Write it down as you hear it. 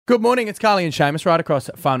Good morning, it's Carly and Seamus right across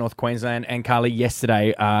Far North Queensland. And Carly,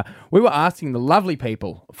 yesterday we were asking the lovely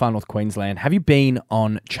people of Far North Queensland, have you been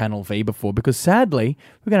on Channel V before? Because sadly,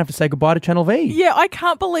 we're going to have to say goodbye to Channel V. Yeah, I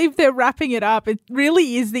can't believe they're wrapping it up. It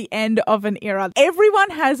really is the end of an era. Everyone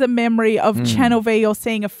has a memory of Channel V or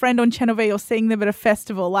seeing a friend on Channel V or seeing them at a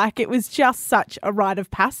festival. Like, it was just such a rite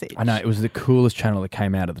of passage. I know, it was the coolest channel that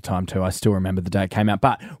came out at the time too. I still remember the day it came out.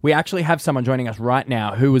 But we actually have someone joining us right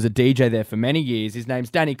now who was a DJ there for many years. His name's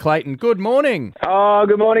Danny Clayton. Good morning. Oh,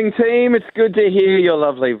 good morning, team. It's good to hear your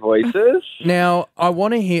lovely voices. Now, I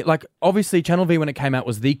want to hear, obviously Channel V when it came out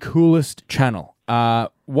was the coolest channel.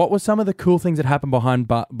 What were some of the cool things that happened behind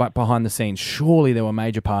the scenes? Surely there were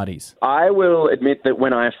major parties. I will admit that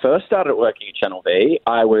when I first started working at Channel V,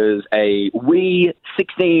 I was a wee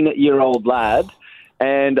 16-year-old lad,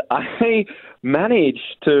 and I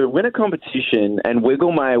managed to win a competition and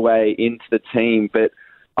wiggle my way into the team, but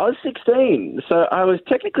I was 16, so I was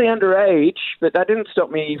technically underage, but that didn't stop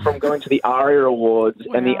me from going to the ARIA Awards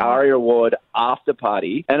and the ARIA Award after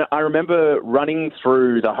party. And I remember running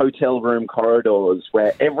through the hotel room corridors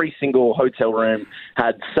where every single hotel room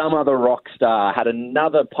had some other rock star, had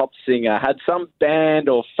another pop singer, had some band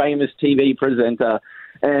or famous TV presenter,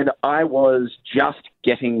 and I was just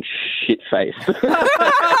getting shit-faced. Am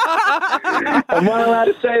I allowed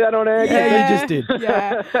to say that on air? Yeah, you just did.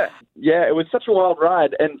 Yeah. Yeah, it was such a wild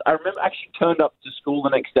ride. And I remember actually turned up to school the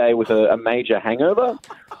next day with a major hangover,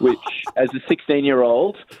 which, as a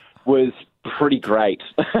 16-year-old, was pretty great.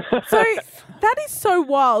 So that is so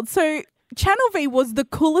wild. So Channel V was the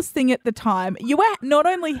coolest thing at the time. You were not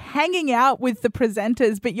only hanging out with the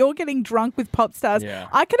presenters, but you're getting drunk with pop stars. Yeah.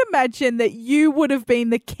 I can imagine that you would have been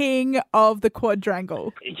the king of the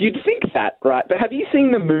quadrangle. You'd think that, right? But have you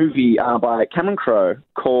seen the movie by Cameron Crowe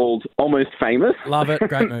called Almost Famous? Love it.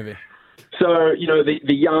 Great movie. So, the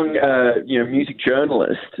young, music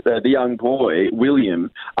journalist, the young boy,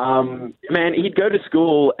 William, man, he'd go to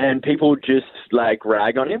school and people would just,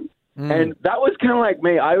 rag on him. And that was kind of like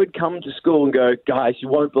me. I would come to school and go, guys, you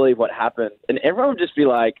won't believe what happened. And everyone would just be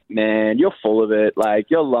like, man, you're full of it.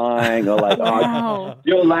 You're lying. Or Wow. oh,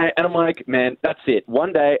 you're lying. And I'm like, man, that's it.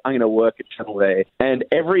 One day I'm going to work at Channel V. And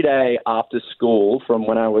every day after school from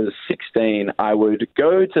when I was 16, I would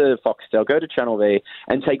go to Foxtel, go to Channel V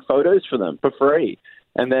and take photos for them for free.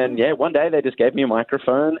 And then, one day they just gave me a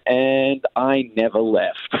microphone and I never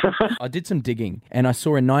left. I did some digging and I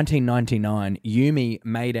saw in 1999 Yumi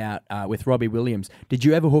made out with Robbie Williams. Did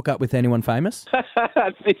you ever hook up with anyone famous?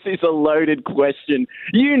 This is a loaded question.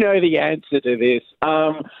 You know the answer to this.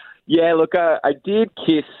 I did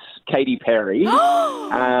kiss Katy Perry.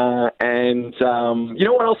 And you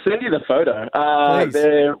know what? I'll send you the photo. Please.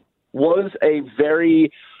 There was a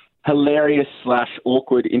very hilarious /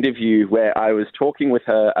 awkward interview where I was talking with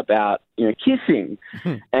her about, kissing,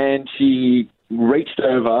 and she reached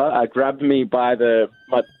over, grabbed me by the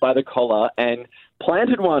collar and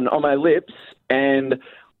planted one on my lips, and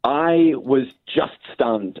I was just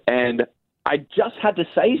stunned, and I just had to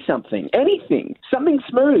say something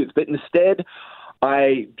smooth, but instead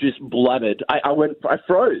I just blubbered. I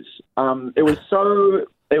froze. It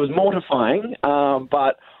was mortifying,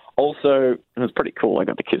 but also, it was pretty cool. I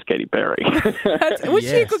got to kiss Katy Perry. Was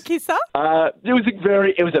she a good kisser?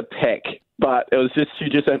 It was a peck, but she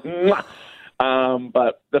just said, mwah.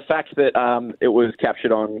 But the fact that it was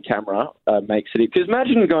captured on camera makes it, because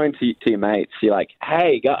imagine going to your mates, you're like,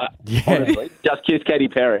 hey, honestly, just kiss Katy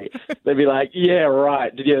Perry. They'd be like, yeah,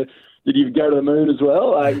 right. Did you go to the moon as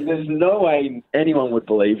well? There's no way anyone would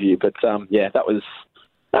believe you. But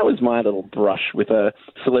that was my little brush with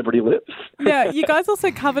celebrity lips. Yeah, you guys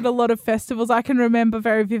also covered a lot of festivals. I can remember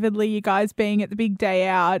very vividly you guys being at the Big Day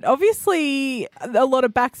Out. Obviously, a lot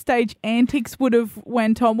of backstage antics would have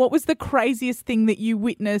went on. What was the craziest thing that you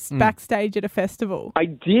witnessed backstage at a festival? I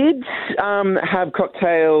did have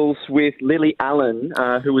cocktails with Lily Allen,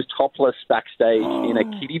 who was topless backstage in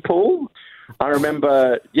a kiddie pool. I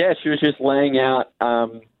remember, she was just laying out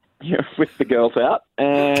with the girls out,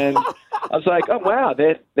 and I was like, oh, wow,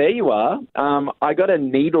 there you are. I got a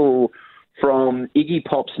needle from Iggy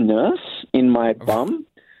Pop's nurse in my bum.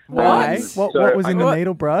 Why? What was in the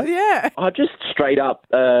needle, bro? Yeah. I just straight up,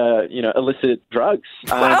 illicit drugs.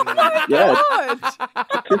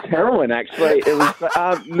 Just heroin, actually. It was,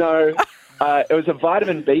 no, it was a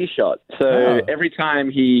vitamin B shot. So every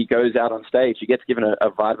time he goes out on stage, he gets given a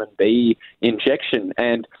vitamin B injection.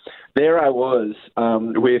 And there I was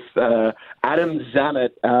with Adam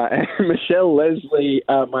Zammit and Michelle Leslie,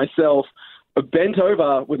 myself, bent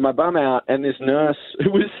over with my bum out, and this nurse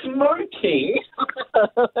who was smoking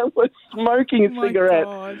a cigarette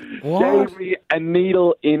gave me a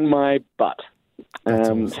needle in my butt.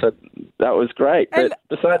 So that was great. And-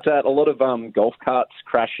 But besides that, a lot of golf carts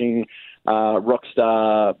crashing,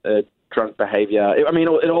 rockstar drunk behaviour.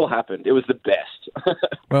 It all happened. It was the best.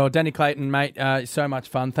 Well, Danny Clayton, mate, so much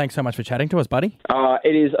fun. Thanks so much for chatting to us, buddy.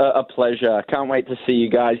 It is a pleasure. Can't wait to see you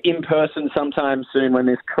guys in person sometime soon when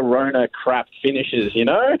this corona crap finishes,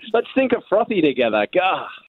 Let's think of frothy together. Gah.